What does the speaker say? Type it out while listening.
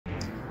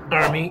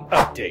Army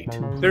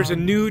update. There's a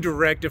new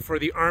directive for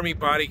the Army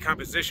Body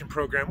Composition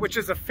Program, which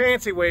is a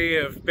fancy way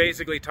of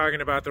basically talking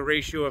about the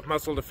ratio of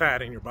muscle to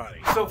fat in your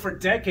body. So for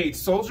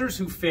decades, soldiers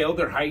who failed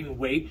their height and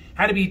weight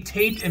had to be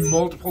taped in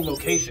multiple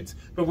locations.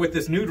 But with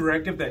this new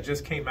directive that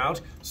just came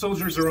out,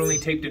 soldiers are only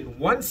taped in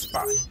one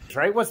spot.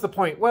 Right? What's the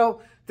point?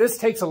 Well, this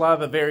takes a lot of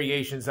the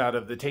variations out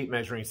of the tape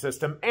measuring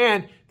system,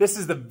 and this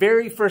is the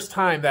very first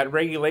time that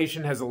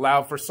regulation has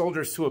allowed for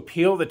soldiers to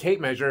appeal the tape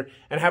measure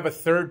and have a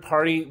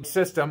third-party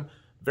system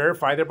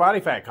verify their body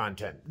fat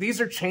content. These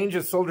are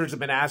changes soldiers have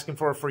been asking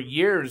for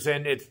years,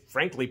 and it's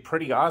frankly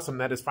pretty awesome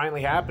that it's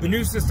finally happening. The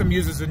new system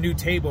uses a new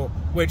table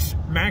which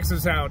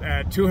maxes out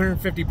at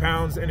 250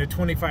 pounds and a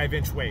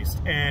 25-inch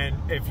waist. And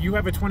if you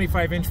have a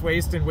 25-inch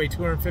waist and weigh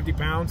 250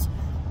 pounds,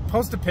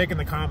 post a pic in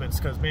the comments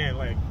because, man,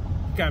 like,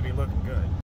 you gotta be looking good.